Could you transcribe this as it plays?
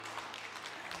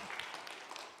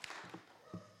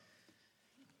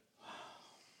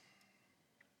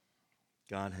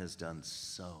God has done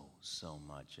so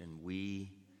much. And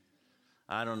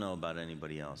I don't know about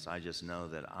anybody else. I just know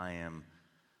that I am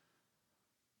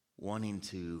wanting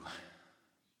to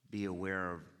be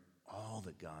aware of all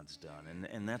that God's done.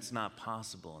 And that's not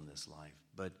possible in this life.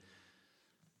 But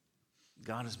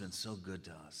God has been so good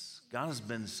to us. God has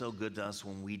been so good to us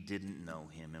when we didn't know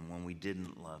him and when we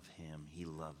didn't love him. He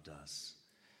loved us.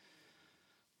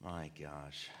 My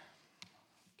gosh.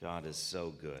 God is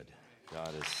so good.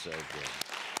 God is so good.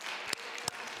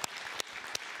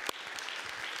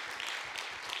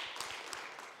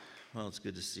 Well, it's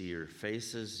good to see your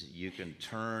faces. You can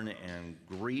turn and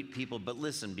greet people. But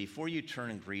listen, before you turn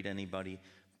and greet anybody,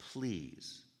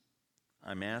 please,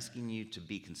 I'm asking you to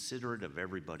be considerate of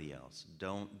everybody else.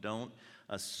 Don't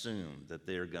assume that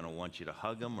they're going to want you to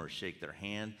hug them or shake their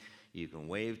hand. You can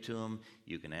wave to them.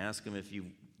 You can ask them if you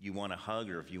want to hug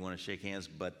or if you want to shake hands.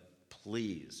 But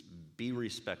please, be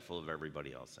respectful of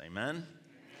everybody else. Amen?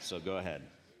 So go ahead.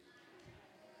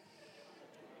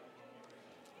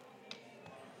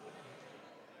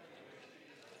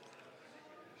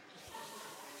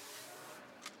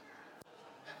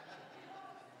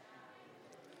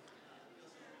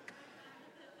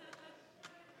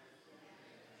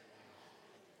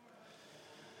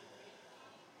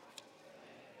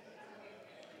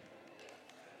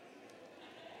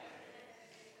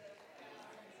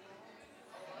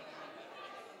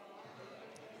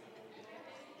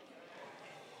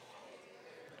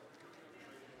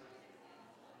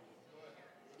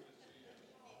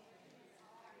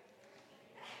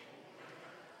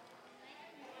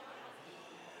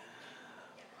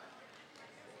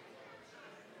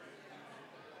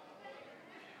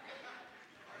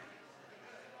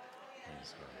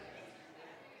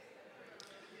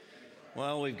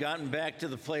 Well, we've gotten back to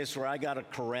the place where I got to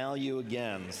corral you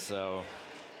again, so.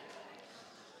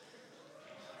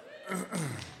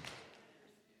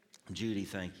 Judy,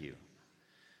 thank you.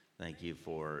 Thank you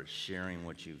for sharing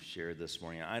what you've shared this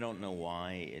morning. I don't know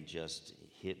why it just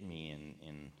hit me,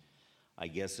 and I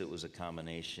guess it was a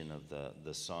combination of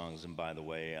the songs. And by the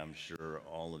way, I'm sure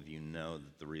all of you know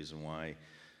that the reason why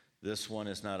this one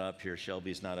is not up here,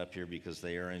 Shelby's not up here, because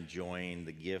they are enjoying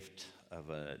the gift of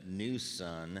a new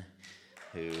son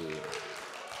who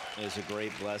is a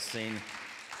great blessing.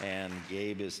 And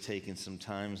Gabe is taking some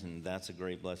time, and that's a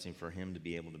great blessing for him to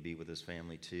be able to be with his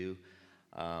family too.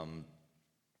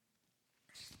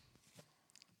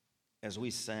 As we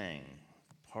sang,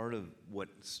 part of what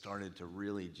started to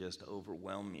really just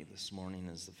overwhelm me this morning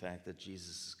is the fact that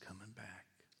Jesus is coming back.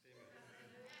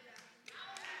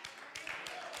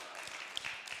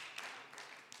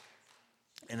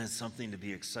 And it's something to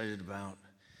be excited about.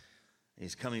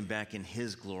 He's coming back in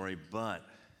his glory, but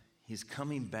he's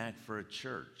coming back for a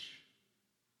church.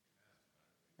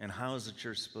 And how is the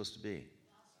church supposed to be?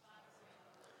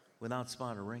 Without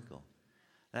spot or wrinkle.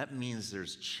 That means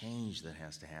there's change that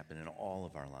has to happen in all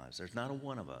of our lives. There's not a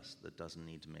one of us that doesn't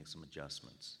need to make some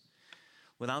adjustments.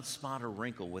 Without spot or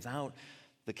wrinkle, without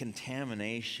the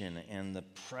contamination and the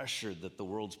pressure that the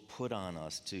world's put on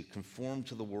us to conform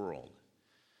to the world,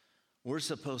 we're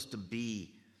supposed to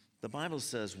be, the Bible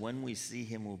says, when we see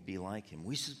him, we'll be like him.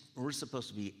 We're supposed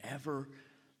to be ever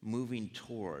moving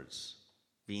towards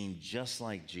being just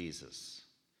like Jesus.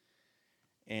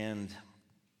 And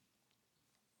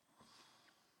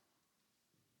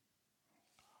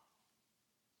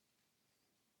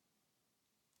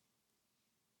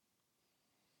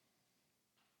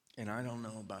I don't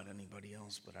know about anybody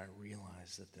else, but I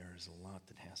realize that there is a lot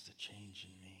that has to change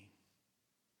in me.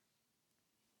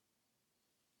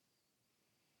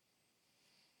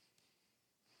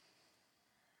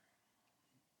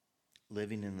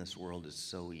 Living in this world is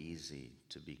so easy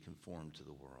to be conformed to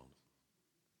the world,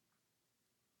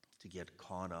 to get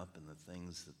caught up in the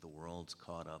things that the world's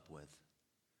caught up with,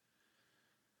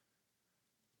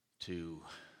 to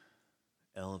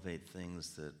elevate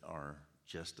things that are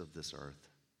just of this earth,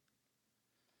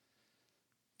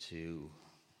 to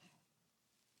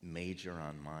major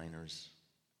on minors.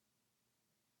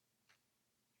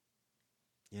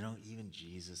 You know, even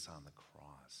Jesus on the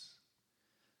cross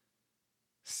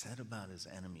said about his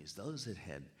enemies, those that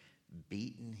had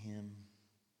beaten him,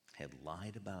 had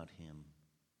lied about him,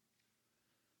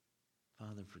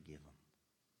 Father, forgive them.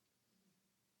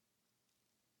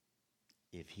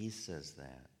 If he says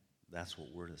that, that's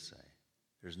what we're to say.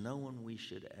 There's no one we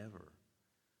should ever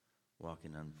walk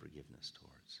in unforgiveness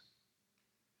towards.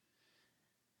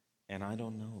 And I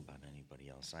don't know about anybody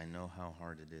else. I know how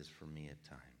hard it is for me at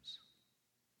times.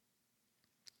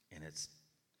 And it's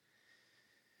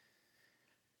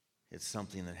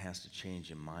something that has to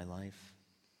change in my life.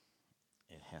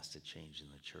 It has to change in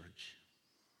the church.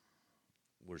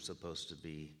 we're supposed to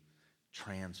be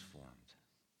transformed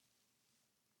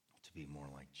to be more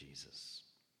like Jesus.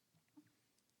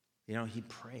 You know, he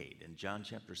prayed. In John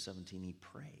chapter 17, he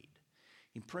prayed.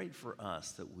 He prayed for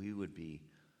us that we would be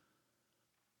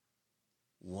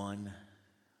one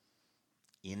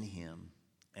in him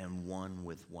and one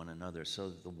with one another so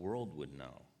that the world would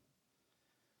know.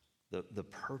 The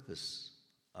purpose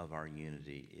of our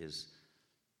unity is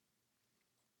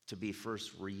to be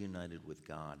first reunited with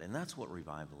God. And that's what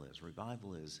revival is.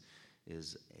 Revival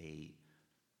is a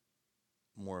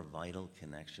more vital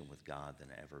connection with God than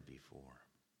ever before.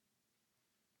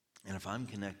 And if I'm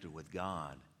connected with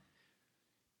God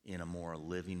in a more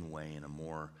living way, in a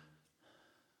more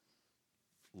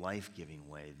life-giving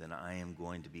way, then I am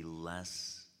going to be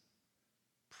less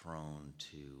prone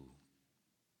to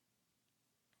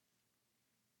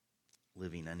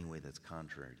living any way that's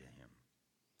contrary to him.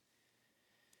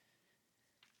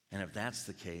 And if that's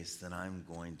the case, then I'm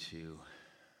going to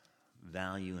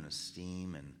value and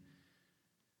esteem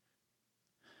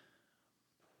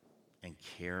and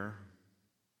care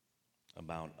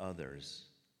about others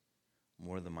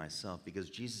more than myself, because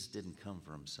Jesus didn't come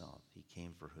for himself. He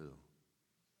came for who?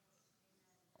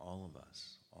 All of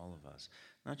us, all of us.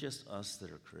 Not just us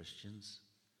that are Christians.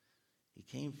 He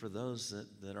came for those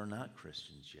that are not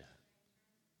Christians yet.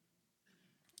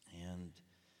 And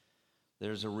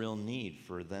there's a real need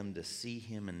for them to see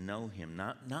him and know him,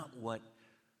 not what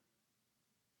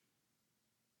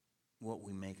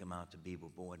we make him out to be, but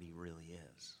what he really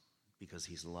is, because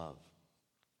he's love.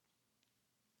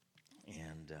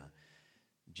 And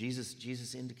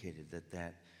Jesus indicated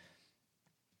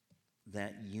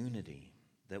that unity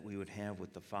that we would have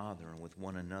with the Father and with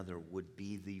one another would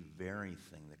be the very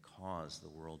thing that caused the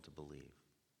world to believe.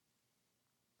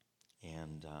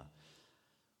 And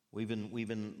we've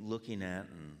been looking at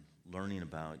and learning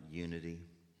about unity,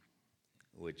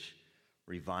 which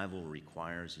revival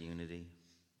requires unity,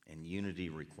 and unity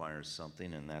requires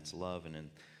something, and that's love. And in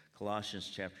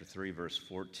Colossians chapter 3, verse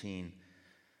 14,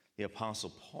 the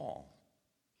Apostle Paul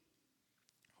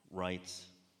writes,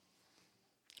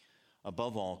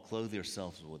 "Above all, clothe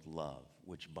yourselves with love,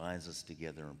 which binds us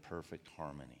together in perfect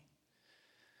harmony."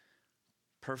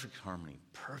 Perfect harmony,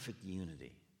 perfect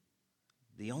unity.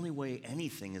 The only way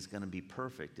anything is going to be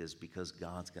perfect is because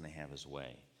God's going to have his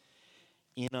way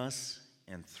in us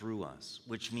and through us,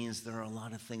 which means there are a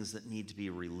lot of things that need to be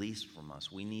released from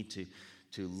us. We need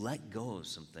to let go of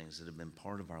some things that have been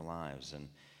part of our lives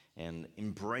and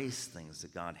embrace things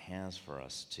that God has for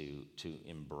us to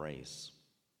embrace.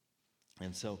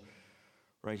 And so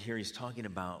right here he's talking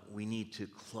about we need to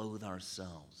clothe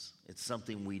ourselves. It's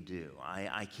something we do.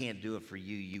 I can't do it for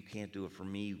you. You can't do it for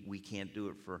me. We can't do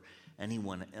it for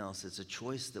anyone else. It's a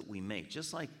choice that we make.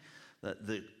 Just like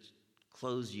the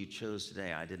clothes you chose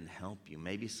today, I didn't help you.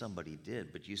 Maybe somebody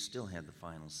did, but you still had the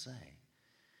final say.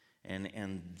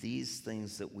 And these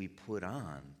things that we put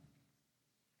on,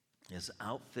 this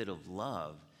outfit of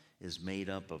love, is made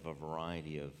up of a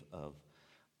variety of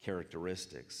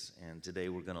characteristics. And today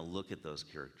we're going to look at those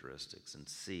characteristics and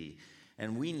see.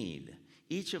 And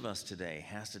each of us today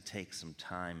has to take some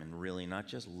time and really not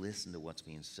just listen to what's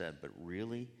being said, but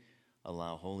really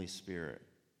allow Holy Spirit,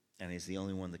 and he's the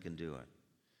only one that can do it,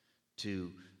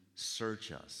 to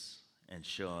search us and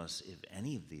show us if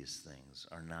any of these things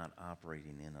are not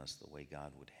operating in us the way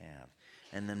God would have,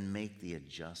 and then make the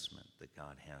adjustment that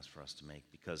God has for us to make,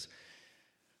 because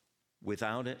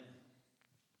without it,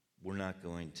 we're not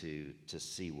going to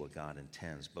see what God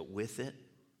intends. But with it,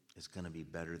 it's going to be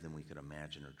better than we could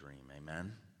imagine or dream.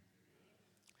 Amen?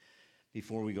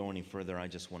 Before we go any further, I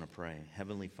just want to pray.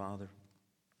 Heavenly Father,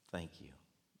 thank you.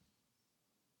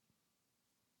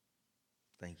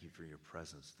 Thank you for your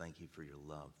presence. Thank you for your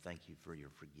love. Thank you for your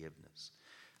forgiveness.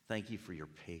 Thank you for your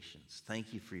patience.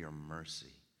 Thank you for your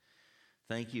mercy.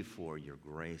 Thank you for your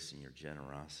grace and your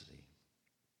generosity.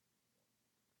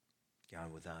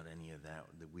 God, without any of that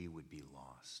we would be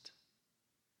lost.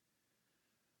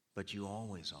 But you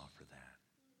always offer that.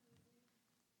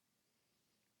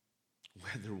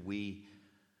 Whether we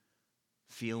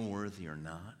feel worthy or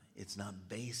not, it's not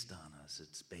based on us.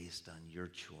 It's based on your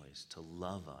choice to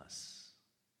love us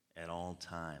at all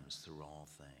times through all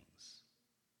things.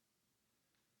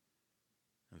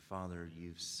 And Father,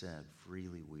 you've said,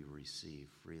 freely we receive,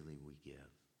 freely we give.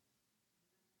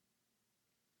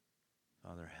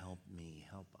 Father, help me,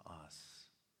 help us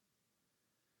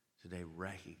today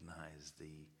recognize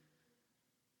the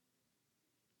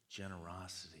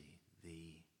generosity,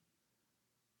 the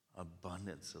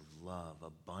abundance of love,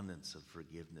 abundance of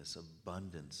forgiveness,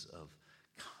 abundance of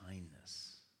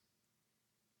kindness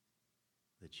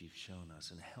that you've shown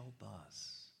us, and help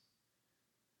us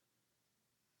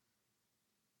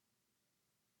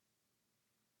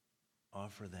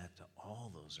Offer that to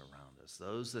all those around us,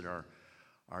 those that are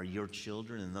your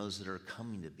children and those that are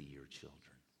coming to be your children.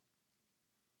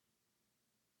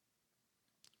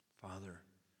 Father,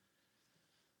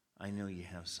 I know you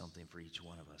have something for each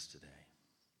one of us today.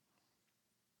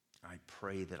 I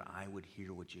pray that I would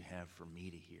hear what you have for me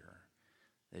to hear,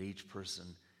 that each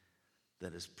person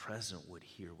that is present would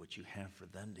hear what you have for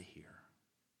them to hear,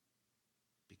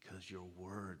 because your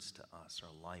words to us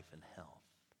are life and health.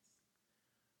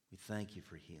 We thank you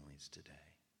for healings today.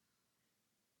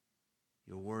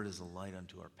 Your word is a light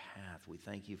unto our path. We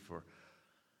thank you for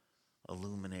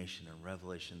illumination and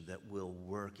revelation that will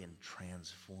work in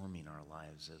transforming our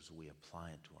lives as we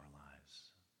apply it to our lives.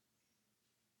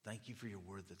 Thank you for your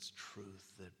word that's truth,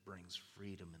 that brings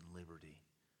freedom and liberty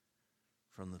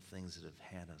from the things that have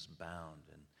had us bound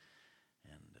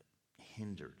and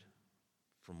hindered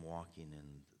from walking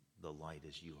in the light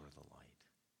as you are the light.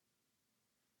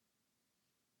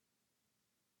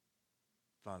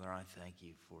 Father, I thank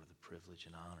you for the privilege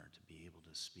and honor to be able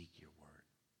to speak your word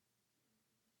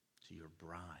to your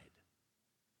bride,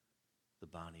 the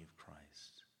body of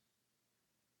Christ.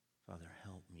 Father,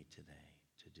 help me today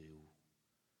to do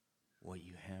what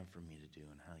you have for me to do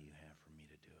and how you have for me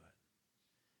to do it.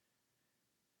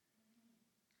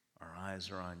 Our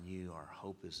eyes are on you, our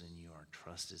hope is in you, our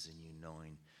trust is in you,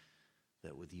 knowing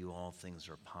that with you all things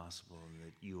are possible and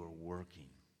that you are working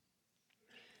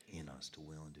in us to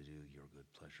will and to do your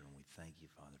good pleasure. And we thank you,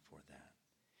 Father, for that.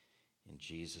 In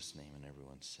Jesus' name, and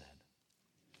everyone said,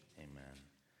 amen.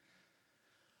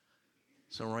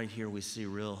 So right here we see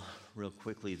real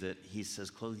quickly that he says,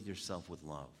 clothe yourself with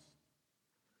love.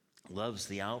 Love's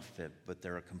the outfit, but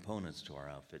there are components to our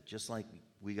outfit. Just like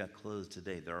we got clothes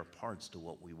today, there are parts to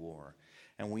what we wore.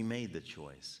 And we made the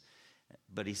choice.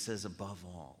 But he says above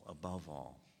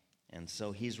all. And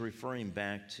so he's referring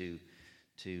back to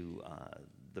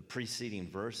the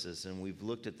preceding verses, and we've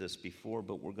looked at this before,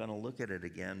 but we're going to look at it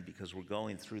again because we're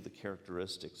going through the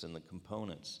characteristics and the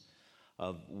components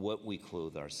of what we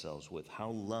clothe ourselves with, how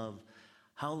love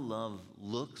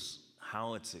looks,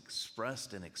 how it's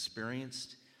expressed and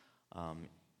experienced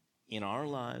in our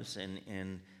lives,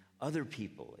 and other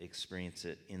people experience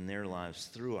it in their lives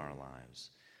through our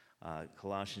lives.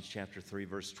 Colossians chapter 3,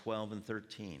 verse 12 and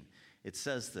 13. It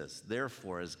says this,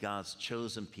 therefore, as God's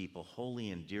chosen people, holy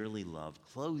and dearly loved,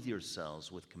 clothe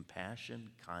yourselves with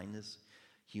compassion, kindness,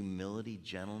 humility,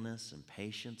 gentleness, and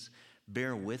patience.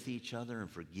 Bear with each other and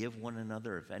forgive one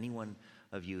another. If anyone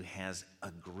of you has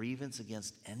a grievance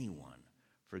against anyone,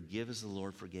 forgive as the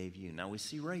Lord forgave you. Now we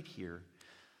see right here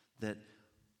that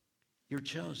you're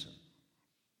chosen.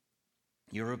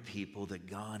 You're a people that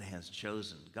God has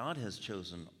chosen. God has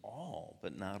chosen all,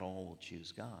 but not all will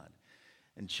choose God.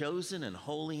 And chosen and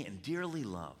holy and dearly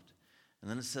loved. And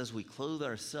then it says we clothe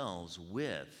ourselves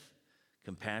with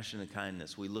compassion and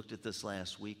kindness. We looked at this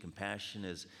last week. Compassion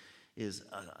is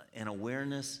an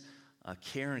awareness, a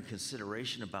care and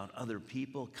consideration about other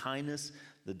people. Kindness,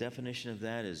 the definition of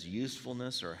that is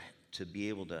usefulness or to be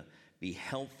able to be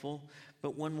helpful.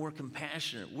 But when we're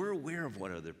compassionate, we're aware of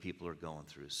what other people are going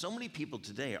through. So many people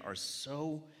today are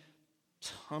so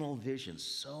tunnel vision,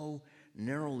 so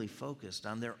narrowly focused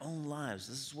on their own lives.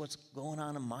 This is what's going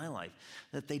on in my life,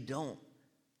 that they don't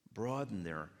broaden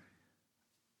their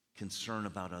concern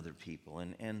about other people.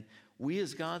 And we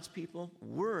as God's people,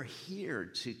 we're here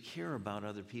to care about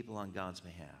other people on God's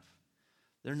behalf.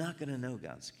 They're not going to know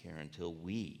God's care until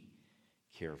we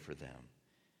care for them.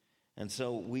 And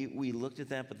so we looked at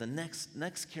that, but the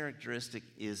next characteristic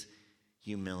is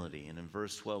humility. And in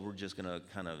verse 12, we're just going to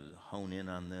kind of hone in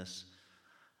on this.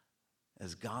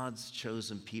 As God's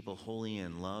chosen people, holy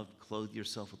and loved, clothe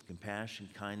yourself with compassion,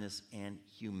 kindness, and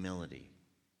humility.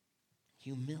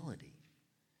 Humility.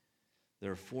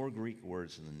 There are 4 Greek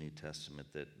words in the New Testament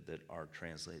that are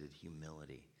translated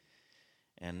humility.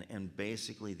 And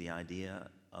basically the idea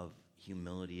of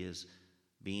humility is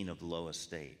being of low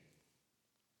estate.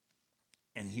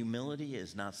 And humility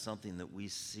is not something that we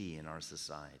see in our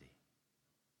society.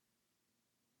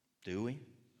 Do we?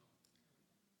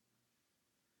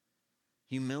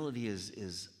 Humility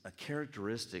is a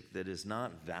characteristic that is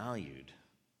not valued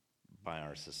by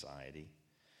our society.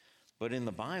 But in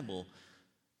the Bible,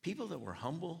 people that were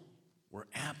humble were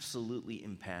absolutely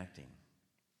impacting.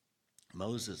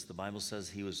 Moses, the Bible says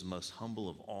he was the most humble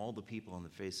of all the people on the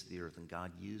face of the earth, and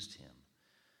God used him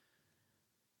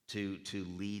to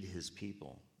lead his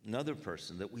people. Another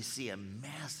person that we see a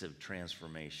massive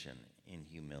transformation in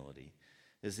humility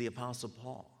is the Apostle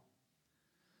Paul.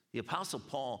 The Apostle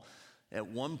Paul at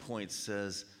one point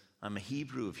says, I'm a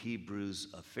Hebrew of Hebrews,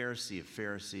 a Pharisee of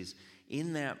Pharisees.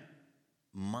 In that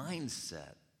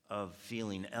mindset of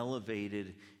feeling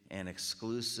elevated and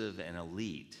exclusive and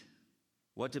elite.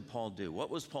 What did Paul do? What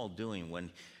was Paul doing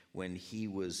when he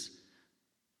was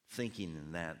thinking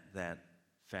in that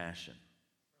fashion?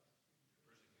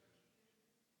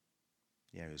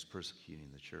 Yeah, he was persecuting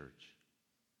the church.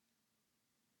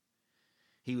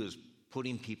 He was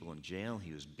putting people in jail.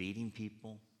 He was beating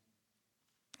people.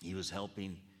 He was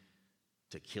helping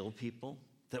to kill people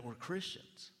that were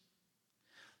Christians.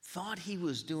 Thought he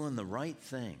was doing the right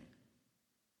thing.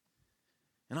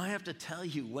 And I have to tell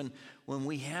you, when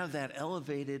we have that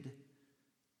elevated,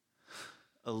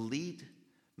 elite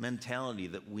mentality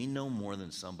that we know more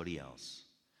than somebody else,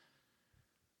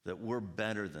 that we're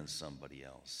better than somebody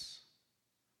else,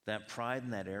 that pride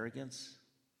and that arrogance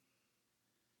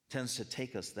tends to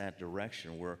take us that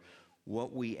direction where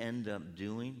what we end up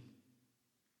doing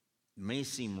may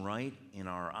seem right in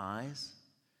our eyes,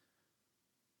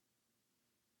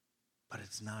 but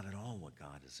it's not at all what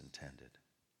God has intended.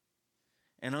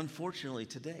 And unfortunately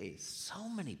today, so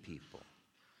many people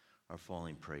are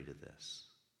falling prey to this.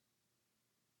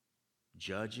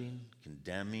 Judging,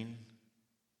 condemning,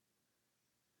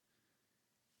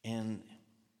 and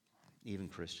even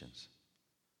Christians.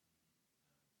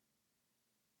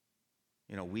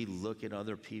 You know, we look at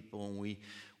other people and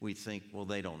we think, well,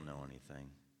 they don't know anything.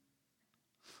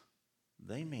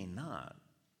 They may not.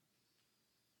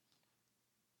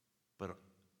 But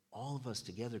all of us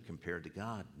together compared to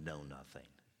God know nothing.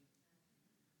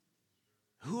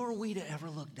 Who are we to ever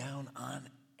look down on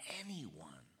anyone?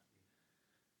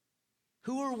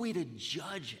 Who are we to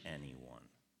judge anyone?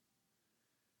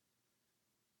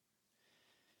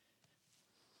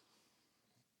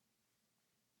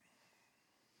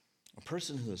 A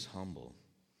person who is humble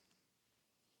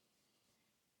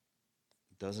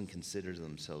doesn't consider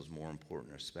themselves more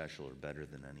important or special or better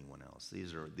than anyone else.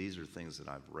 These are things that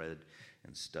I've read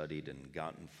and studied and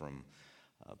gotten from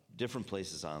different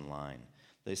places online.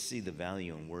 They see the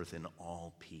value and worth in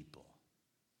all people.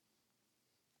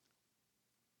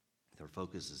 Their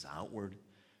focus is outward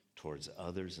towards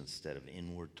others instead of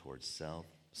inward towards self.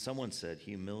 Someone said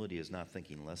humility is not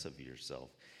thinking less of yourself,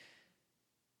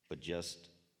 but just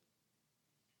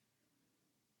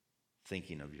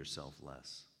thinking of yourself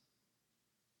less.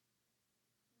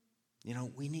 You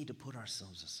know, we need to put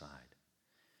ourselves aside.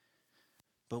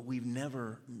 But we've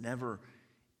never,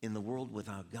 in the world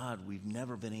without God, we've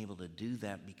never been able to do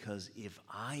that because if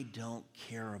I don't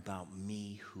care about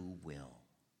me, who will?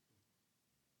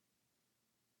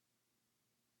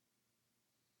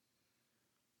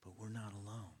 But we're not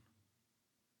alone.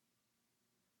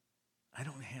 I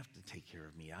don't have to take care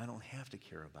of me. I don't have to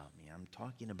care about me. I'm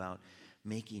talking about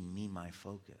making me my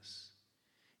focus.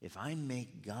 If I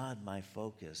make God my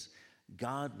focus,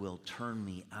 God will turn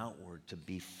me outward to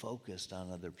be focused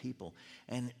on other people.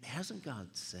 And hasn't God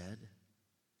said,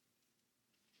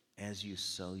 as you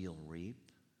sow, you'll reap?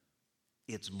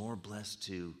 It's more blessed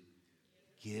to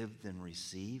give than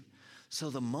receive. So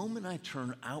the moment I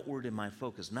turn outward in my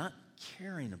focus, not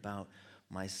caring about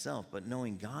myself, but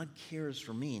knowing God cares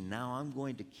for me, now I'm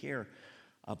going to care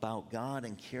about God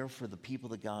and care for the people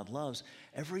that God loves.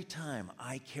 Every time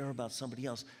I care about somebody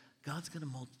else, God's going to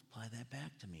multiply that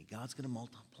back to me. God's going to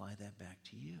multiply that back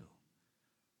to you.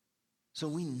 So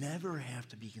we never have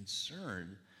to be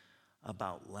concerned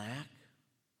about lack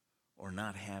or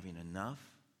not having enough.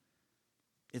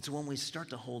 It's when we start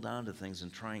to hold on to things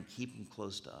and try and keep them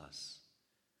close to us.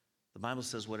 The Bible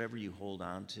says whatever you hold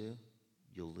on to,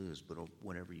 you'll lose, but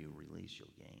whatever you release, you'll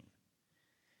gain.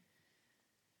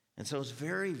 And so it's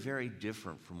very, very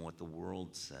different from what the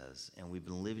world says, and we've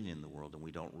been living in the world and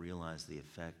we don't realize the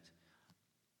effect.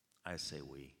 I say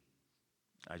we.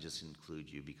 I just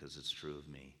include you because it's true of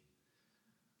me.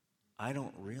 I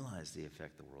don't realize the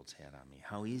effect the world's had on me,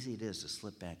 how easy it is to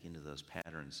slip back into those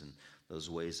patterns and those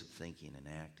ways of thinking and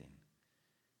acting.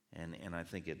 And I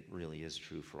think it really is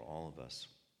true for all of us.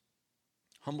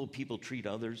 Humble people treat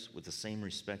others with the same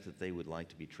respect that they would like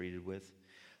to be treated with.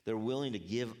 They're willing to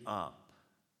give up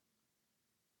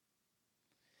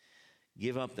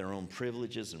their own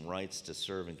privileges and rights to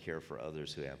serve and care for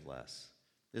others who have less.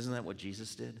 Isn't that what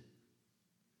Jesus did?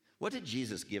 What did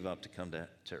Jesus give up to come to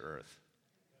earth?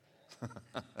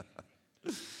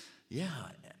 Yeah,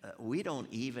 we don't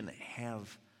even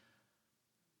have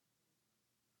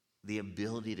the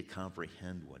ability to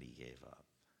comprehend what he gave up,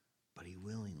 but he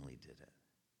willingly did it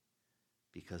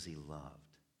because he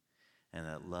loved. And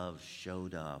that love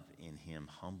showed up in him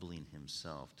humbling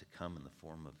himself to come in the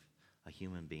form of a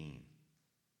human being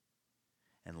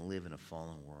and live in a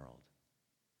fallen world.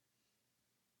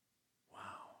 Wow.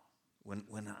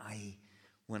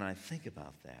 When I think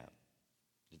about that,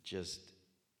 it just,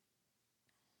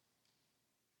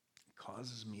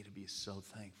 causes me to be so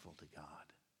thankful to God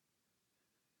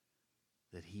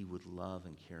that he would love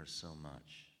and care so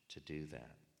much to do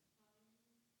that.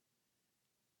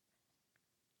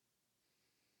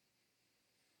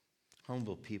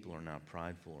 Humble people are not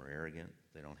prideful or arrogant.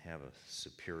 They don't have a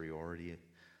superiority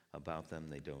about them.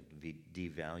 They don't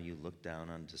devalue, look down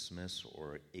on, dismiss,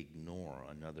 or ignore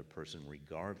another person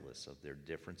regardless of their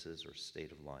differences or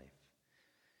state of life.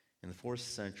 In the 4th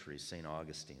century, St.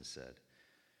 Augustine said,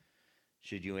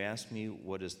 "Should you ask me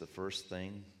what is the first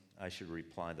thing, I should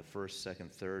reply the first,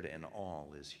 second, third, and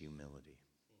all is humility."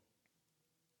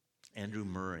 Andrew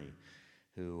Murray,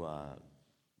 who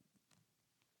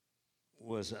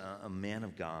was a man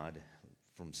of God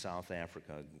from South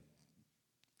Africa,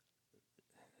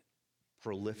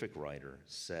 prolific writer,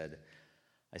 said,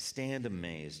 "I stand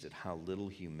amazed at how little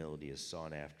humility is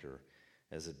sought after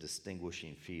as a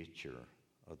distinguishing feature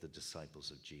of the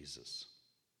disciples of Jesus.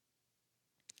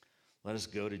 Let us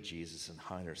go to Jesus and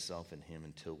hide ourselves in him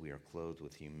until we are clothed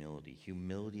with humility.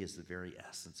 Humility is the very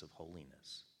essence of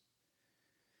holiness.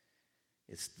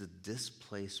 It's the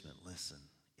displacement, listen,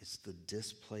 it's the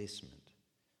displacement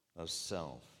of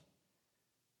self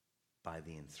by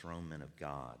the enthronement of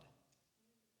God,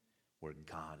 where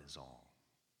God is all.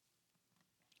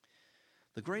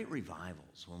 The great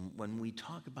revivals, when we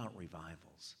talk about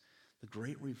revivals, the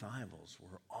great revivals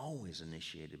were always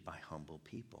initiated by humble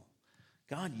people.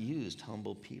 God used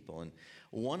humble people, and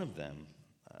one of them,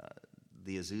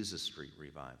 the Azusa Street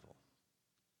revival,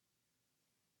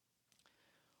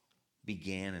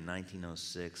 began in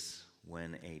 1906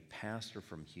 when a pastor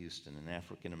from Houston, an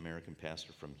African-American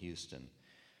pastor from Houston,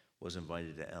 was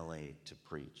invited to LA to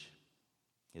preach.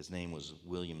 His name was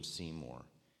William Seymour,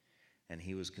 and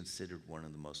he was considered one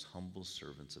of the most humble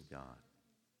servants of God.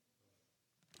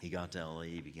 He got to LA,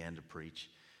 he began to preach,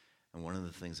 and one of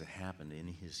the things that happened in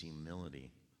his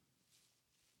humility,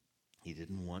 he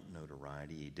didn't want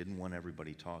notoriety. He didn't want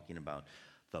everybody talking about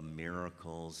the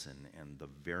miracles and the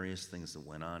various things that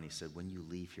went on. He said, when you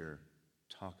leave here,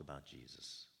 talk about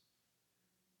Jesus.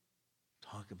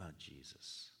 Talk about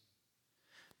Jesus.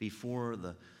 Before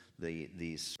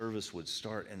the service would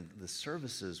start, and the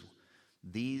services,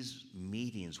 these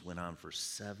meetings went on for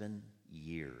 7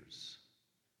 years.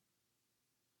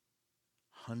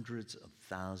 Hundreds of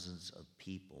thousands of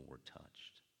people were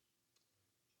touched.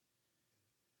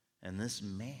 And this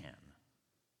man,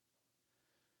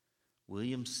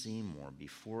 William Seymour,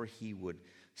 before he would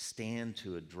stand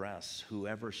to address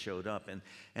whoever showed up,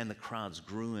 and the crowds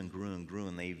grew and grew and grew,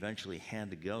 and they eventually had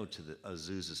to go to the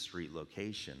Azusa Street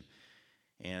location.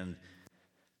 And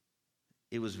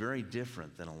it was very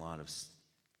different than a lot of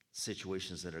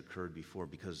situations that occurred before,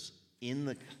 because in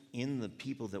the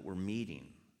people that were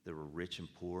meeting, there were rich and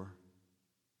poor.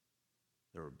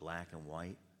 There were black and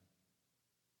white.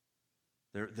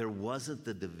 There wasn't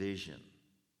the division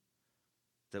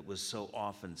that was so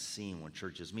often seen when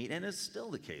churches meet, and it's still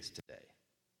the case today.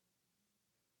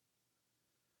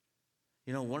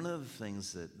 You know, one of the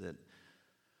things that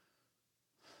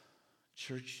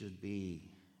church should be,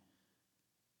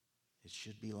 it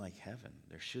should be like heaven.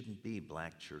 There shouldn't be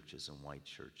black churches and white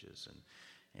churches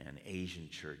and Asian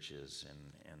churches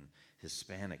and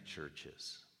Hispanic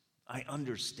churches. I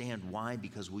understand why,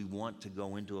 because we want to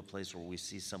go into a place where we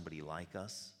see somebody like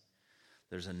us.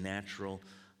 There's a natural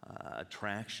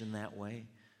attraction that way.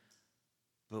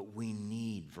 But we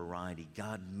need variety.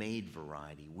 God made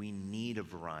variety. We need a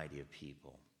variety of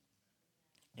people.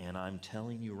 And I'm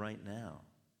telling you right now,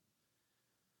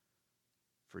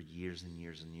 for years and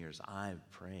years and years, I've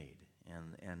prayed,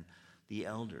 and the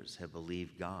elders have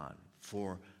believed God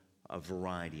for a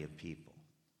variety of people.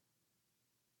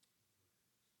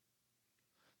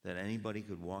 That anybody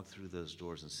could walk through those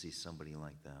doors and see somebody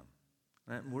like them.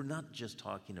 And we're not just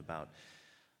talking about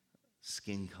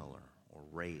skin color or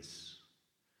race.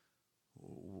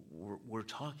 We're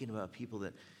talking about people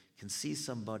that can see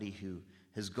somebody who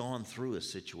has gone through a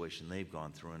situation they've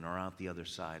gone through and are out the other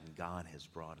side, and God has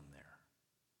brought them there.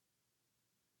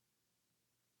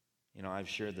 You know, I've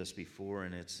shared this before,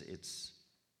 and it's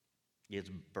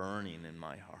burning in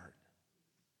my heart.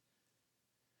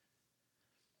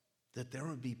 That there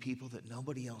would be people that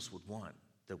nobody else would want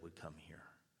that would come here.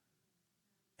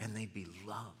 And they'd be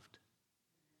loved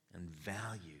and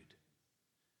valued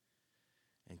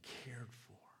and cared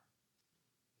for.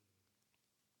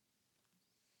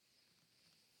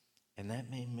 And that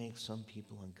may make some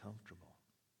people uncomfortable.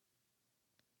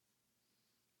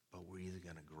 But we're either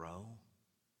going to grow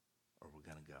or we're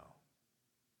going to go.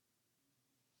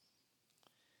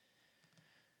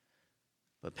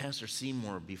 But Pastor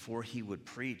Seymour, before he would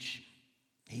preach,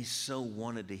 he so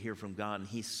wanted to hear from God, and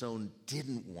he so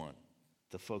didn't want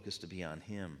the focus to be on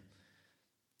him,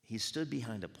 he stood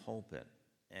behind a pulpit.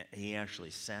 He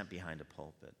actually sat behind a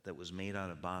pulpit that was made out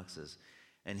of boxes,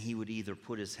 and he would either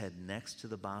put his head next to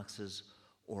the boxes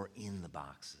or in the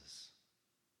boxes,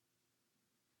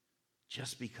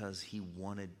 just because he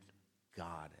wanted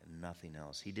God and nothing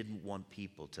else. He didn't want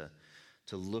people to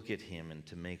look at him and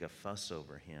to make a fuss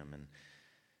over him. And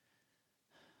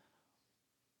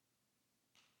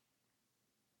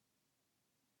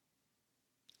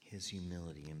his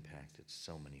humility impacted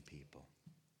so many people.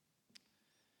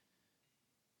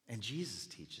 And Jesus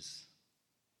teaches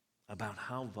about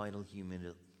how vital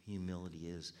humility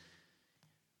is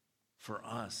for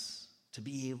us to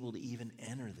be able to even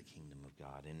enter the kingdom of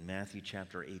God. In Matthew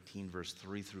chapter 18, verse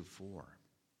 3 through 4,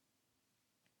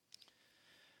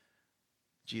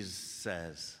 Jesus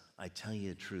says, I tell you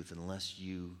the truth, unless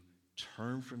you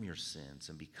turn from your sins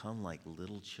and become like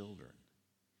little children,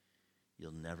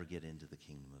 you'll never get into the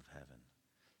kingdom of heaven.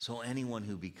 So anyone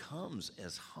who becomes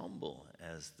as humble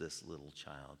as this little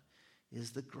child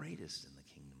is the greatest in the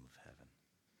kingdom of heaven.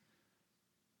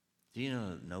 Do you know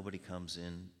that nobody comes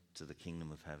into the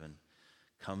kingdom of heaven,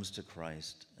 comes to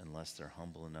Christ, unless they're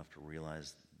humble enough to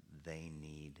realize they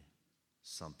need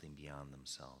something beyond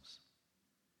themselves?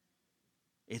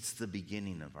 It's the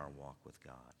beginning of our walk with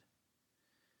God.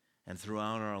 And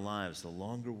throughout our lives, the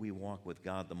longer we walk with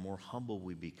God, the more humble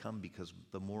we become, because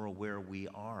the more aware we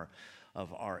are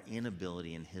of our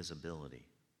inability and his ability,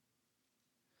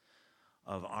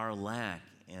 of our lack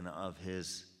and of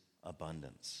his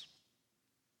abundance.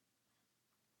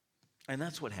 And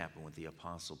that's what happened with the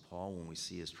Apostle Paul when we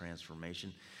see his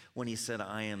transformation. When he said,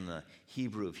 I am the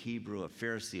Hebrew of Hebrew, a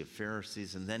Pharisee of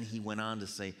Pharisees, and then he went on to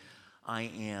say,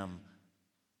 I am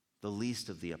the least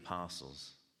of the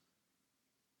apostles.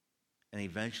 And he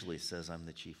eventually says, I'm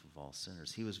the chief of all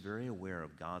sinners. He was very aware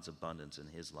of God's abundance and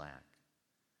his lack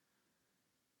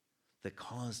that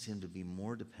caused him to be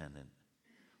more dependent,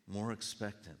 more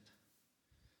expectant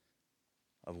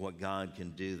of what God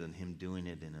can do than him doing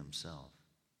it in himself.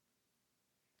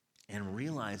 And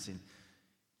realizing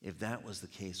if that was the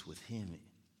case with him,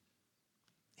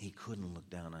 he couldn't look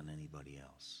down on anybody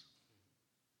else.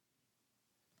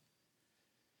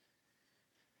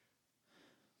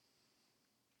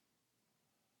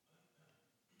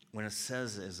 When it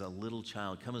says as a little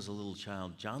child, come as a little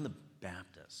child, John the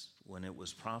Baptist, when it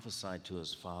was prophesied to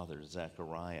his father,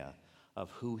 Zechariah, of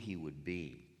who he would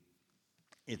be,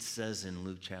 it says in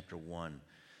Luke chapter 1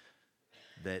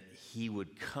 that he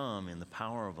would come in the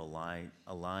power of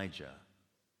Elijah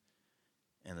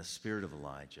and the spirit of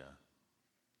Elijah,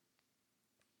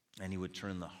 and he would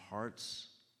turn the hearts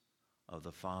of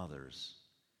the fathers,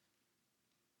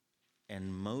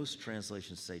 and most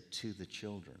translations say to the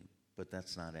children, but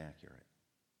that's not accurate.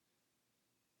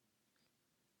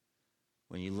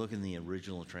 When you look in the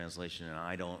original translation, and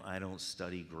I don't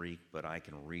study Greek, but I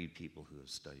can read people who have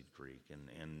studied Greek,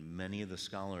 and many of the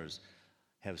scholars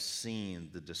have seen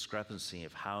the discrepancy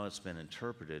of how it's been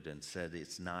interpreted and said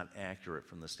it's not accurate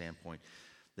from the standpoint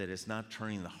that it's not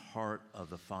turning the heart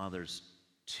of the fathers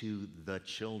to the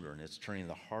children, it's turning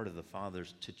the heart of the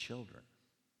fathers to children,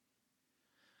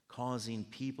 causing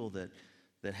people that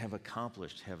have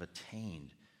accomplished, have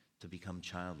attained to become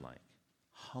childlike,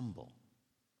 humble.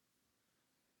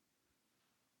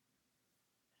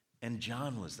 And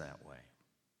John was that way.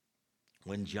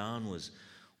 When John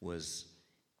was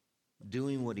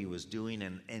doing what he was doing,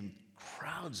 and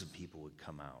crowds of people would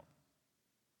come out,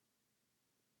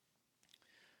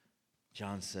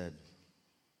 John said,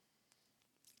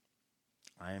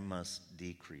 I must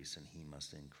decrease and he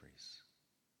must increase.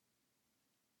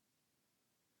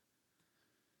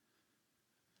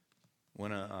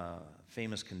 When a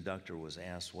famous conductor was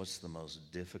asked, what's the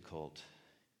most difficult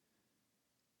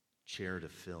chair to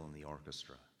fill in the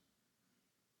orchestra?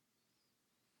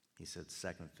 He said,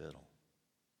 second fiddle.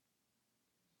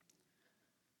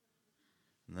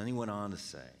 And then he went on to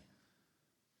say,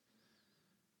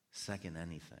 second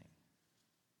anything.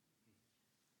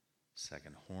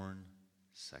 Second horn,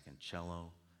 second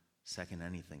cello, second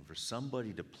anything. For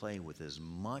somebody to play with as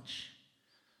much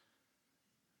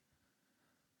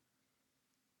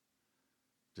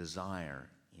desire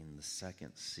in the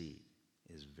second seat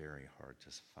is very hard to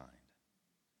find.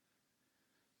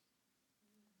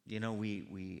 You know,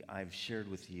 I've shared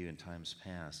with you in times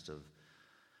past of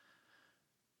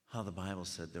how the Bible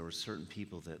said there were certain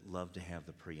people that loved to have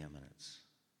the preeminence.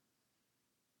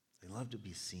 They love to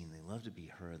be seen, they love to be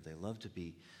heard, they love to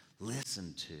be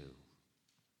listened to.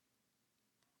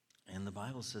 And the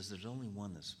Bible says there's only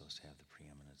one that's supposed to have the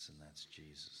preeminence, and that's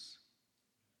Jesus.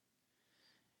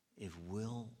 If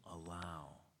we'll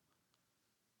allow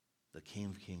the King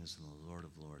of Kings and the Lord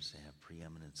of Lords to have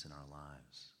preeminence in our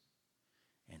lives.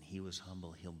 And he was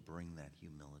humble. He'll bring that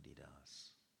humility to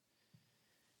us.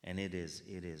 And it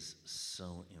is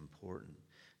so important.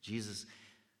 Jesus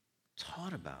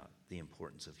taught about the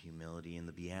importance of humility in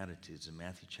the Beatitudes in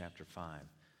Matthew chapter 5.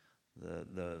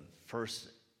 The first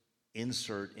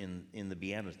insert in the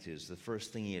Beatitudes, the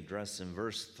first thing he addressed in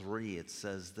verse 3, it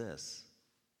says this: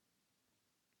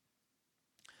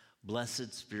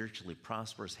 "Blessed, spiritually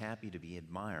prosperous, happy to be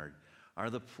admired are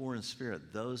the poor in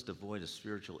spirit, those devoid of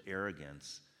spiritual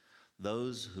arrogance,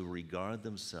 those who regard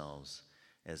themselves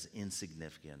as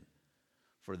insignificant,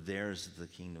 for theirs is the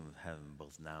kingdom of heaven,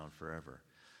 both now and forever."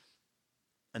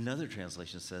 Another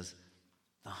translation says,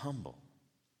 the humble,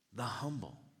 the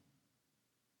humble.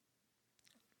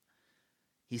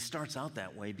 He starts out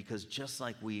that way because just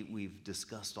like we've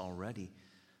discussed already,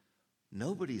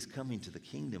 nobody's coming to the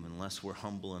kingdom unless we're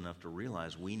humble enough to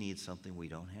realize we need something we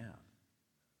don't have.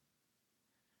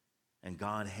 And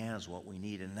God has what we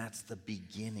need, and that's the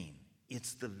beginning.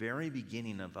 It's the very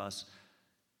beginning of us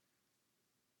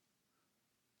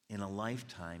in a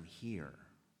lifetime here,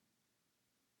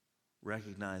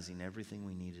 recognizing everything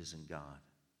we need is in God.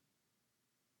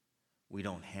 We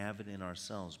don't have it in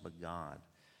ourselves, but God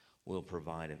will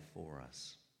provide it for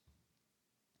us.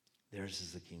 Theirs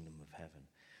is the kingdom of heaven.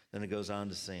 Then it goes on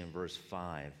to say in verse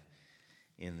 5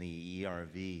 in the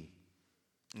ERV,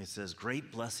 it says,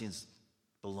 "Great blessings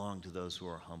belong to those who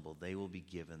are humble. They will be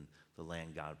given the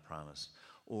land God promised,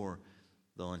 or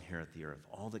they'll inherit the earth,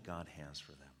 all that God has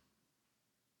for them."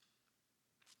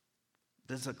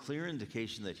 That's a clear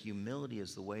indication that humility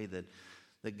is the way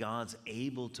that God's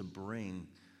able to bring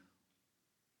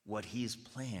what he's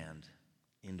planned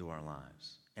into our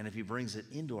lives. And if he brings it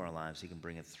into our lives, he can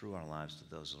bring it through our lives to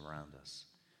those around us.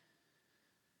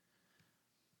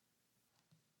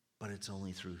 But it's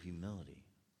only through humility.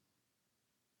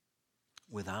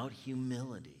 Without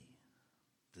humility,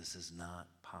 this is not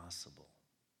possible.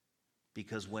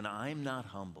 Because when I'm not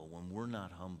humble, when we're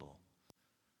not humble,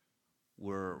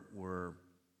 we're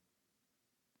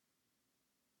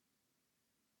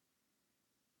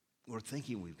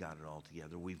thinking we've got it all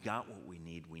together. We've got what we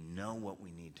need. We know what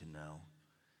we need to know.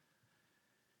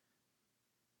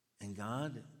 And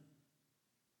God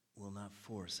will not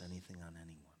force anything on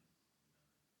anyone.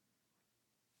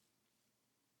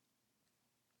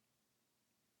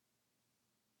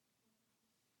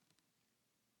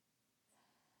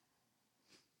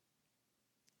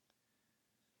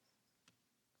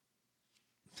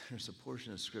 There's a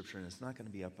portion of Scripture, and it's not going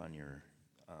to be up on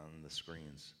the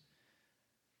screens.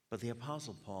 But the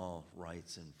Apostle Paul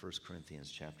writes in 1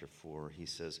 Corinthians chapter 4, he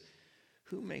says,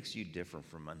 "Who makes you different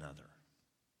from another?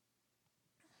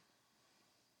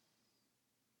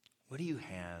 What do you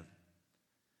have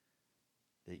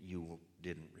that you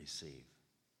didn't receive?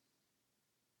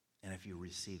 And if you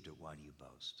received it, why do you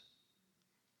boast?"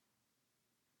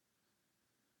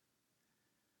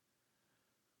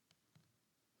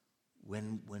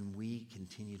 When we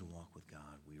continue to walk with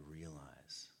God, we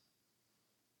realize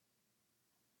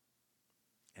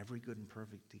every good and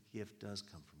perfect gift does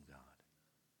come from God.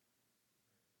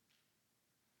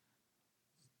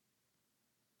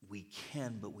 We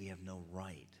can, but we have no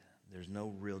right. There's no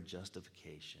real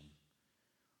justification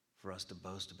for us to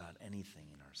boast about anything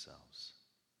in ourselves.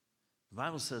 The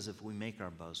Bible says if we make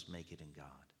our boast, make it in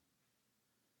God.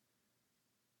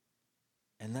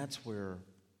 And that's where,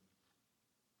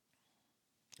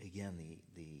 again,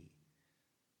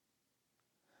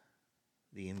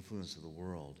 the influence of the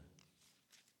world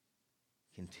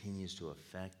continues to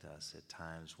affect us at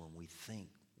times when we think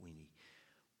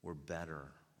we're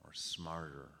better or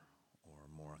smarter or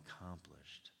more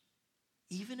accomplished.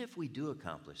 Even if we do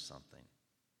accomplish something,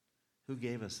 who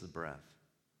gave us the breath?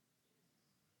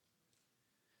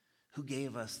 Who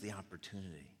gave us the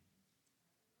opportunity?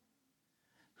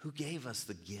 Who gave us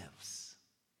the gifts?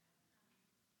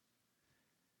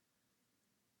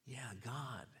 Yeah,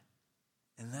 God.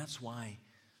 And that's why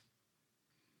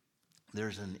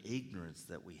there's an ignorance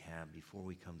that we have before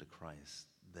we come to Christ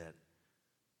that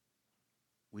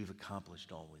we've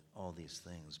accomplished all these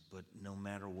things. But no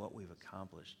matter what we've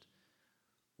accomplished,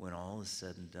 when all is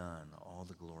said and done, all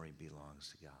the glory belongs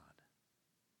to God.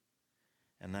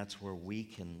 And that's where we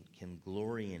can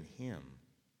glory in him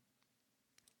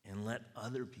and let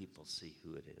other people see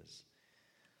who it is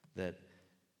that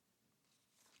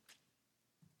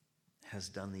has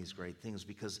done these great things.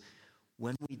 Because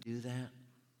when we do that,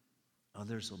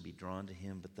 others will be drawn to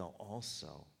him, but they'll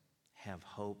also have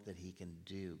hope that he can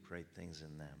do great things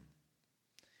in them.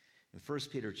 In 1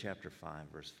 Peter chapter 5,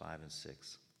 verse 5 and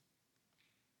 6,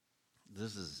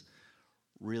 this is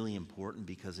really important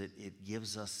because it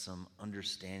gives us some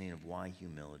understanding of why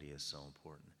humility is so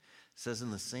important. It says,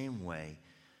 in the same way,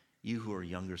 you who are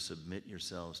younger, submit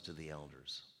yourselves to the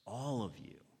elders. All of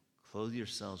you, clothe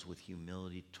yourselves with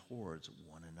humility towards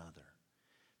one another,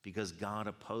 because God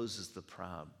opposes the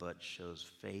proud, but shows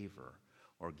favor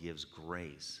or gives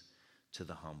grace to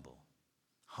the humble.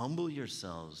 Humble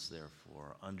yourselves,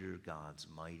 therefore, under God's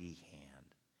mighty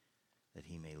hand, that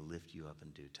he may lift you up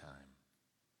in due time.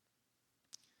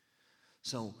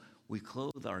 So we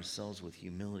clothe ourselves with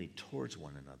humility towards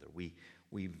one another.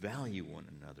 We value one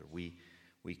another.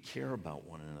 We care about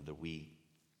one another. We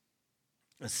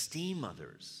esteem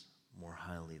others more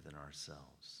highly than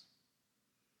ourselves.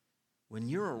 When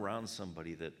you're around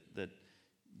somebody that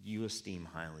you esteem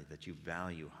highly, that you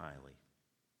value highly,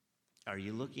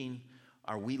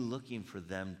 are we looking for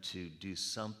them to do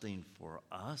something for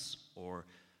us, or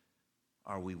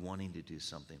are we wanting to do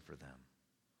something for them?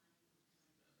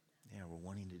 Yeah, we're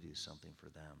wanting to do something for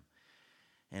them.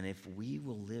 And if we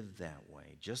will live that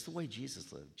way, just the way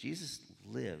Jesus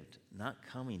lived not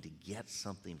coming to get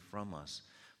something from us,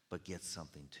 but get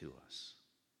something to us.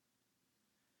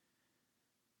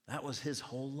 That was his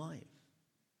whole life,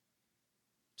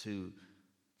 to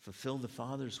fulfill the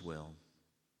Father's will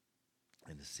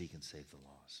and to seek and save the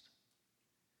lost.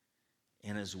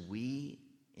 And as we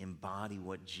embody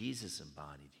what Jesus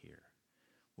embodied here,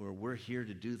 where we're here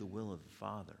to do the will of the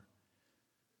Father,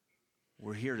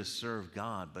 we're here to serve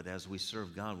God, but as we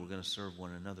serve God, we're going to serve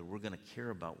one another. We're going to care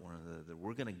about one another.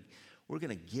 We're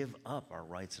going to give up our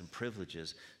rights and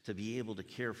privileges to be able to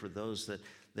care for those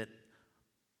that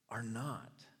are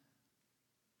not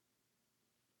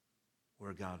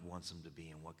where God wants them to be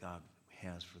and what God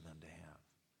has for them to have.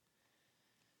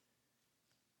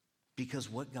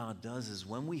 Because what God does is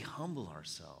when we humble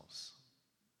ourselves,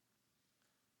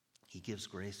 he gives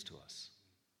grace to us.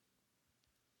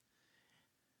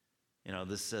 You know,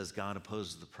 this says God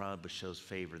opposes the proud but shows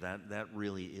favor. That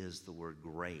really is the word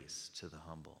grace to the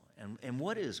humble. And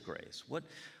what is grace? What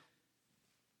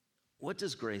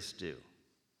does grace do?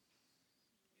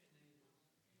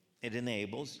 It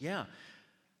enables, yeah.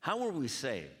 How are we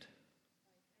saved?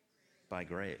 By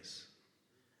grace.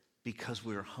 Because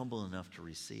we are humble enough to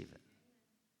receive it.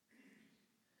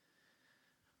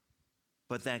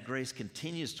 But that grace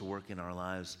continues to work in our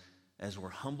lives as we're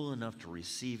humble enough to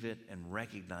receive it and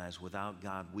recognize without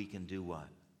God we can do what?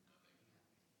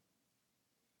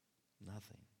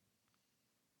 Nothing.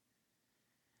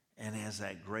 And as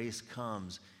that grace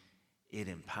comes, it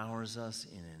empowers us,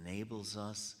 it enables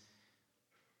us.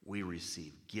 We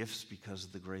receive gifts because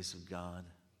of the grace of God.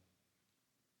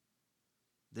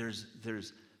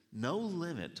 There's no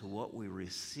limit to what we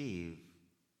receive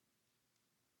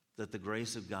that the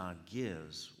grace of God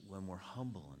gives when we're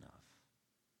humble enough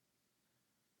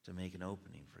to make an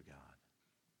opening for God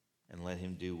and let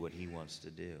him do what he wants to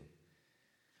do.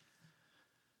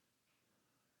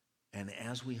 And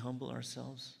as we humble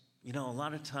ourselves, you know, a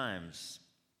lot of times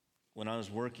when I was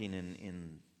working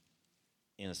in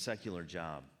a secular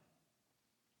job,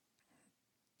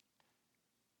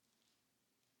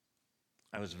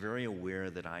 I was very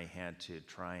aware that I had to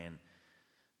try and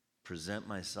present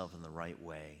myself in the right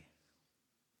way,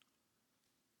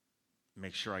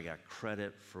 make sure I got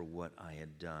credit for what I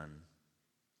had done,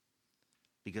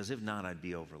 because if not, I'd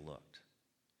be overlooked.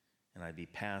 And I'd be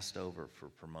passed over for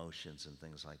promotions and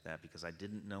things like that because I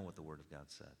didn't know what the Word of God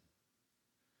said.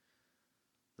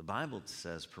 The Bible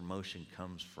says promotion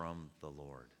comes from the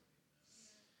Lord.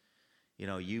 You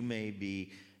know, you may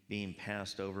be being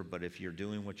passed over, but if you're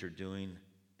doing what you're doing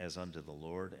as unto the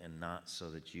Lord and not so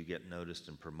that you get noticed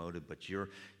and promoted, but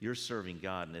you're serving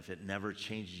God, and if it never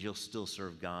changes, you'll still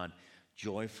serve God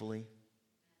joyfully.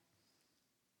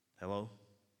 Hello?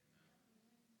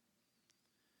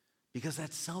 Because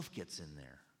that self gets in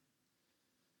there.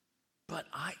 But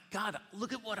God,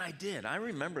 look at what I did. I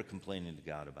remember complaining to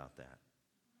God about that.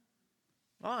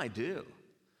 Oh, I do.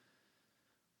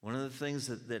 One of the things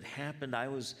that happened,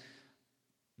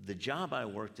 the job I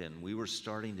worked in, we were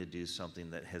starting to do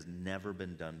something that has never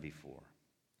been done before,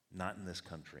 not in this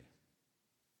country.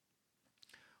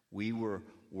 We were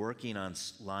working on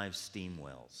live steam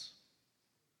wells,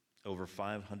 over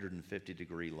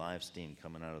 550-degree live steam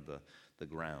coming out of the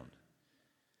ground.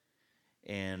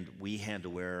 And we had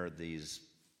to wear these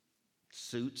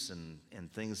suits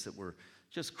and things that were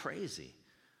just crazy.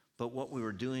 But what we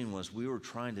were doing was we were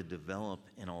trying to develop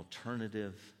an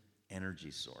alternative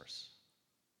energy source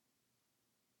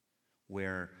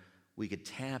where we could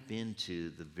tap into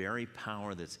the very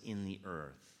power that's in the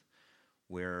earth,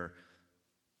 where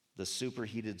the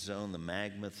superheated zone, the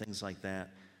magma, things like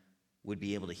that, would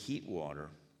be able to heat water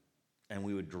and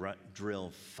we would drill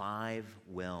 5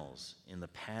 wells in the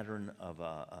pattern of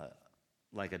on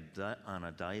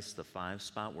a dice, the 5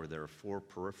 spot where there are 4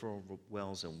 peripheral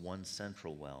wells and 1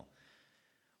 central well.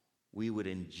 We would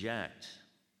inject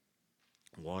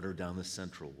water down the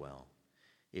central well.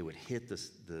 It would hit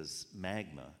this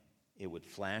magma. It would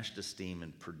flash to steam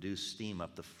and produce steam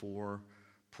up the 4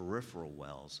 peripheral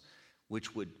wells,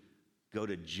 which would go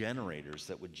to generators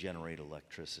that would generate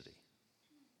electricity.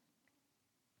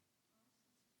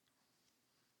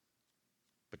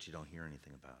 But you don't hear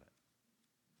anything about it.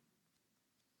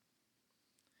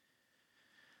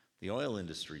 The oil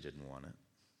industry didn't want it.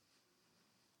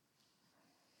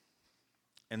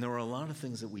 And there were a lot of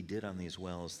things that we did on these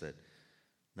wells that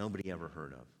nobody ever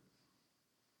heard of.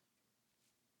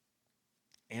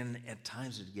 And at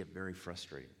times it would get very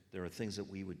frustrating. There were things that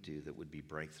we would do that would be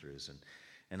breakthroughs,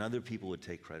 and other people would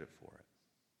take credit for it.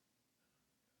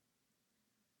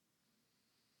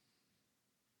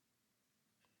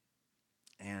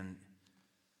 And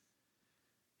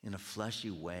in a fleshy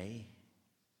way,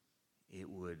 it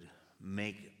would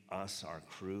make us, our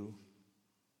crew,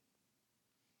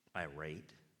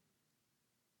 irate,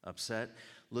 upset,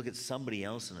 look at somebody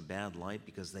else in a bad light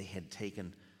because they had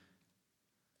taken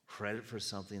credit for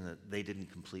something that they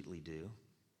didn't completely do.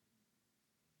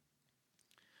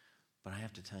 But I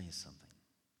have to tell you something,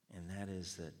 and that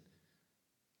is that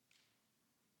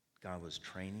God was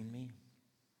training me.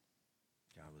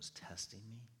 God was testing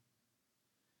me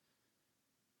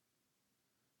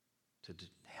to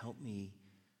help me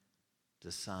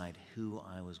decide who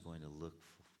I was going to look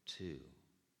to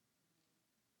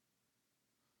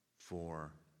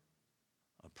for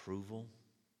approval,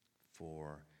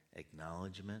 for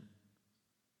acknowledgement,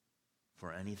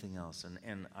 for anything else.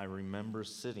 And I remember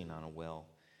sitting on a well,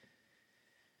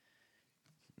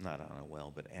 not on a well,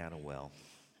 but at a well.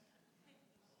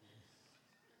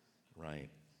 Right.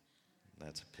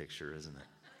 That's a picture, isn't it?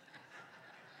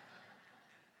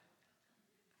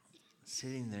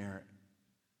 Sitting there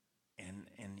and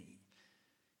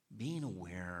being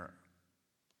aware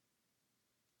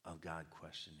of God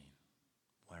questioning,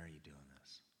 why are you doing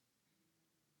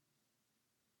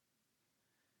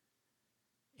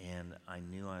this? And I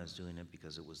knew I was doing it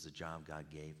because it was the job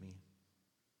God gave me.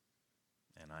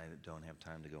 And I don't have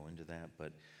time to go into that,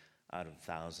 but out of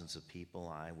thousands of people,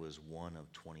 I was one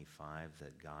of 25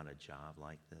 that got a job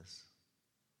like this.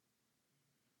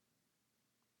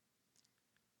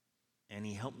 And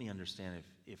he helped me understand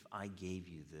if I gave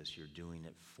you this, you're doing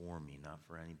it for me, not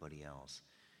for anybody else.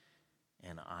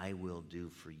 And I will do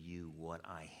for you what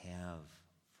I have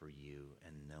for you,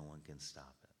 and no one can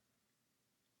stop it.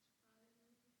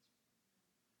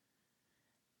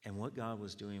 And what God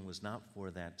was doing was not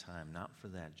for that time, not for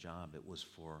that job. It was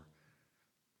for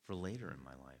later in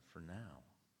my life, for now.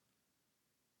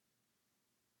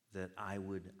 That I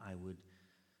would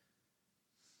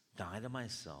die to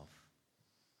myself,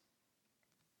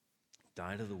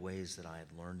 die to the ways that I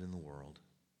had learned in the world,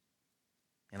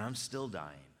 and I'm still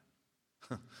dying.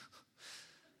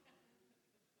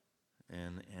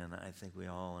 and I think we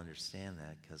all understand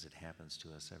that because it happens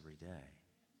to us every day.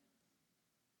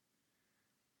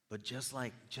 But just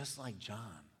like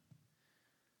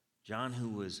John,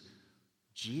 who was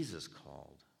Jesus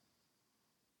called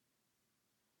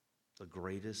the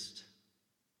greatest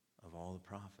of all the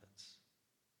prophets,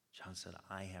 John said,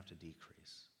 I have to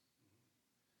decrease,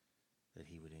 that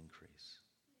he would increase.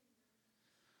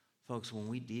 Folks, when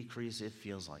we decrease, it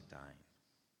feels like dying.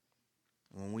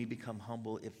 When we become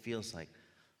humble, it feels like,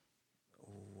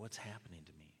 what's happening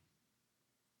to me?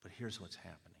 But here's what's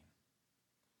happening.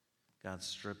 God's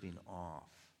stripping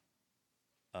off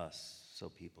us so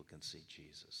people can see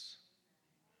Jesus.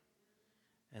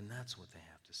 And that's what they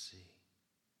have to see.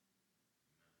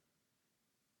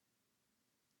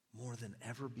 More than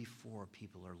ever before,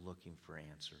 people are looking for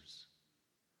answers,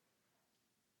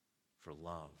 for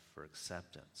love, for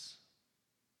acceptance.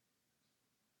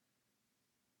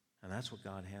 And that's what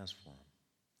God has for them.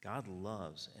 God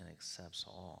loves and accepts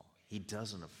all. He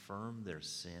doesn't affirm their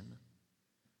sin.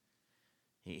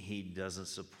 He doesn't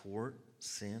support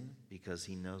sin because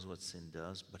he knows what sin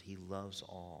does, but he loves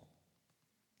all.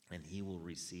 And he will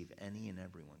receive any and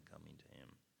everyone coming to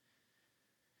him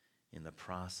in the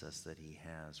process that he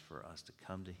has for us to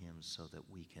come to him so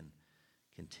that we can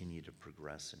continue to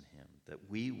progress in him, that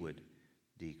we would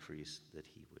decrease, that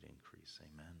he would increase.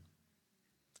 Amen.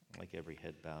 Like every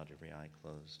head bowed, every eye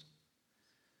closed.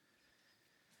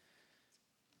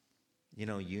 You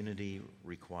know,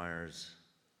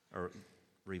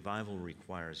 revival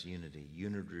requires unity.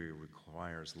 Unity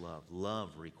requires love.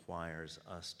 Love requires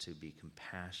us to be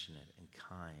compassionate and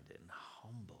kind and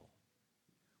humble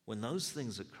When those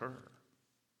things occur,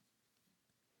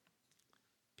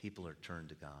 people are turned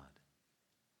to God.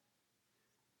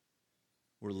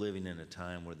 We're living in a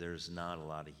time where there's not a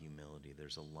lot of humility.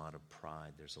 There's a lot of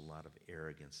pride. There's a lot of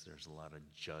arrogance. There's a lot of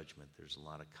judgment. There's a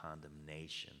lot of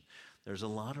condemnation. There's a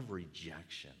lot of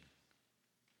rejection.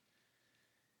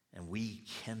 And we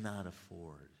cannot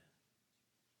afford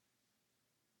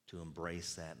to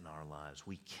embrace that in our lives.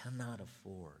 We cannot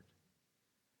afford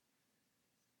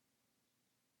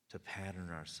to pattern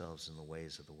ourselves in the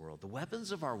ways of the world. The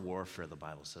weapons of our warfare, the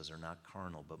Bible says, are not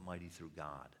carnal, but mighty through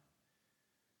God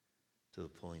to the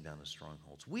pulling down of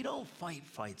strongholds. We don't fight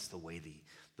fights the way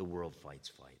the world fights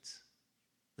fights.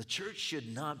 The church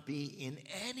should not be in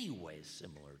any way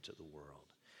similar to the world.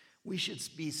 We should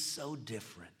be so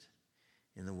different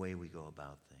in the way we go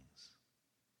about things.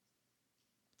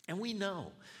 And we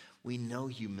know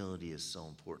humility is so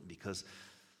important because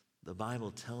the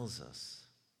Bible tells us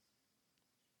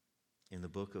in the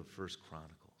book of 1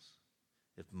 Chronicles,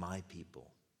 if my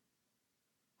people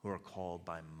who are called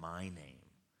by my name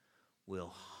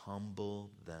will humble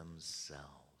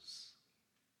themselves.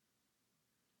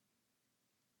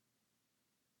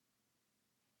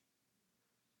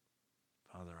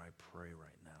 Father, I pray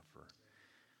right now for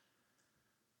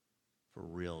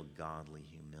real godly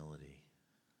humility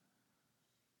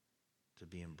to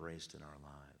be embraced in our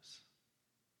lives.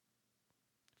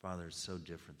 Father, it's so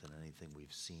different than anything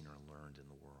we've seen or learned in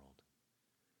the world.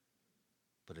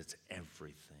 But it's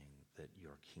everything that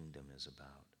your kingdom is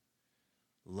about.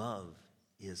 Love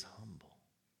is humble.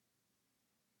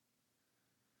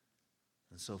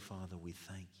 And so, Father, we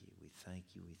thank you. We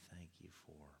thank you. We thank you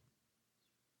for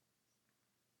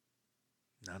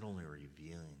not only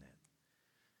revealing it,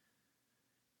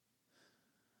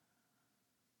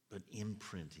 but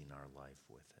imprinting our life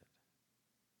with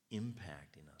it,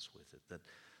 impacting us with it. That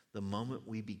the moment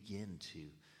we begin to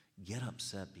get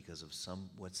upset because of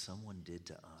what someone did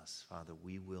to us, Father,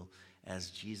 we will, as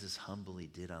Jesus humbly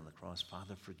did on the cross,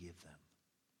 Father, forgive them,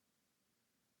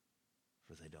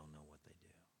 for they don't know what they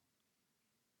do.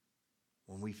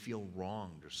 When we feel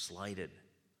wronged or slighted,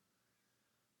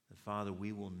 that, Father,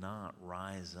 we will not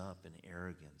rise up in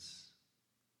arrogance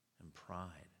and pride,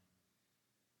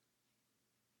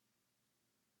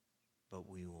 but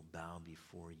we will bow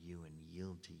before you and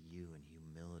yield to you in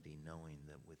humility, knowing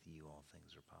that with you all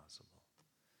things are possible.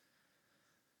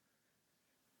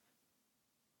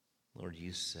 Lord,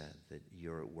 you said that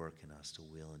you're at work in us to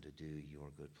will and to do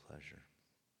your good pleasure.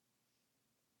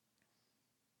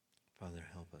 Father,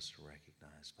 help us to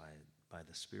recognize by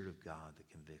the Spirit of God that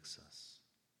convicts us.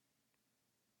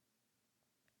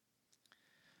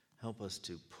 Help us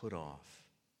to put off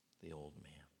the old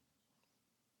man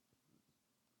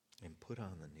and put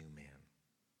on the new man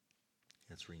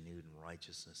that's renewed in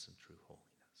righteousness and true holiness.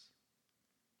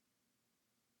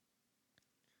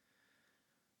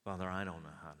 Father, I don't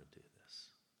know how to do this,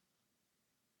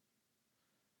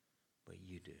 but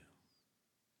you do.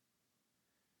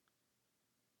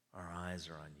 Our eyes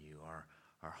are on you.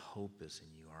 Our hope is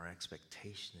in you. Our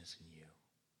expectation is in you.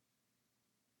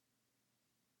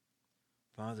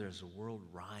 Father, as the world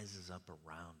rises up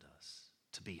around us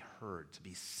to be heard, to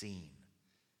be seen,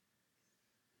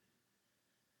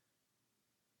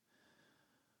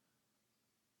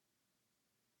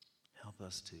 help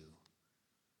us to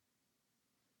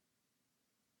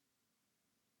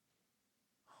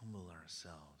humble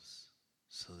ourselves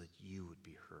so that you would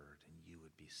be heard and you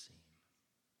would be seen.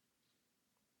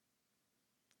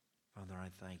 Father, I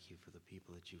thank you for the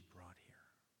people that you've brought here.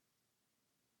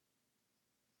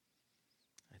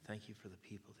 I thank you for the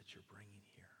people that you're bringing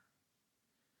here.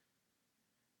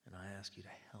 And I ask you to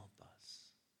help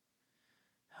us.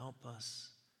 Help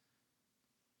us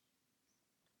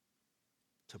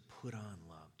to put on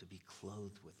love, to be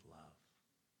clothed with love,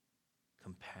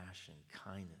 compassion,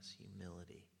 kindness,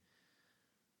 humility.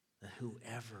 That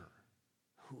whoever,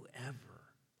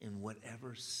 in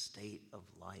whatever state of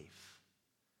life,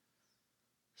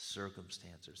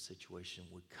 circumstance or situation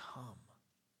would come,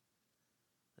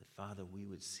 that, Father, we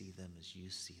would see them as you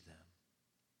see them.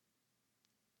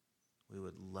 We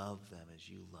would love them as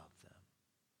you love them.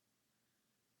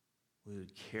 We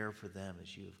would care for them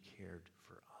as you have cared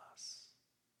for us.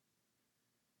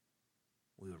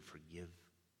 We would forgive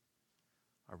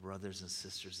our brothers and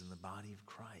sisters in the body of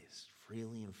Christ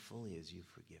freely and fully as you've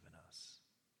forgiven us.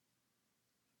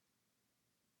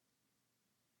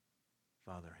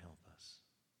 Father, help us.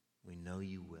 We know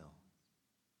you will.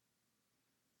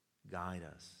 Guide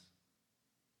us.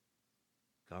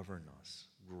 Govern us.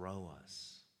 Grow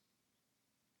us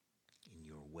in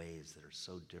your ways that are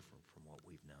so different from what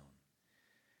we've known.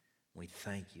 We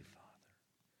thank you, Father,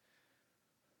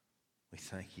 We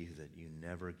thank you that you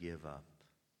never give up.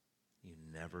 You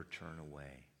never turn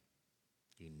away.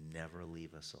 You never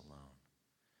leave us alone.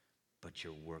 But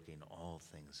you're working all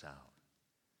things out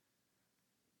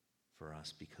for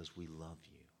us because we love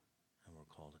you and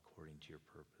we're called according to your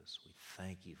purpose. We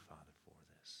thank you, Father, for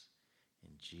this.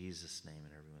 In Jesus' name,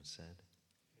 and everyone said,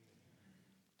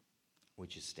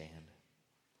 would you stand?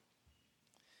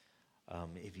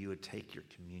 If you would take your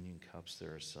communion cups,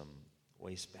 there are some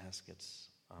waste baskets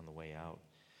on the way out.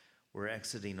 We're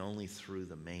exiting only through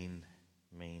the main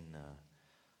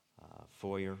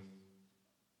foyer.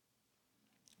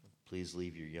 Please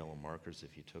leave your yellow markers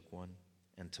if you took one.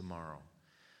 And tomorrow,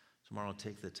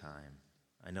 take the time.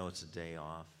 I know it's a day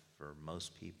off for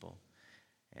most people,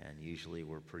 and usually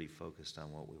we're pretty focused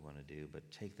on what we want to do, but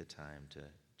take the time to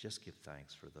just give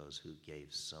thanks for those who gave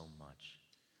so much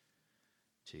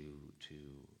to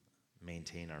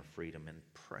maintain our freedom, and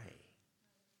pray.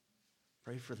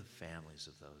 Pray for the families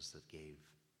of those that gave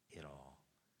it all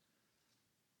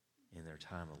in their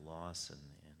time of loss, and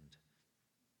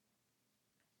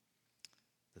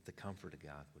that the comfort of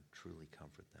God would truly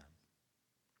comfort them.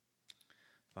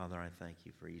 Father, I thank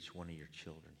you for each one of your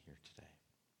children here today.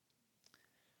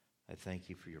 I thank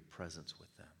you for your presence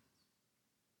with them,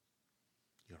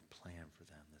 your plan for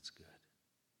them that's good,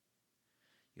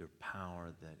 your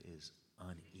power that is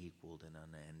unequaled and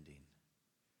unending,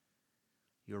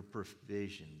 your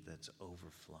provision that's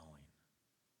overflowing.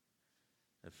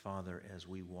 That, Father, as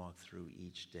we walk through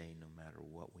each day, no matter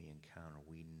what we encounter,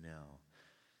 we know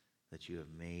that you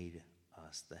have made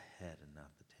us the head and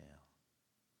not the tail,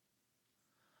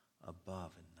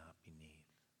 above and not beneath,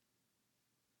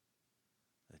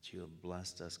 that you have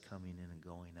blessed us coming in and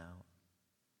going out,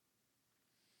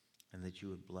 and that you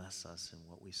would bless us in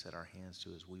what we set our hands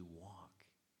to as we walk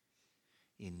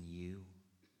in you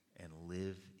and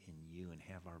live in you and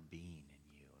have our being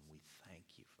in you. And we thank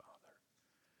you, Father,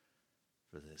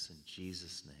 for this in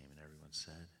Jesus' name. And everyone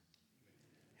said,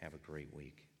 have a great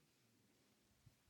week.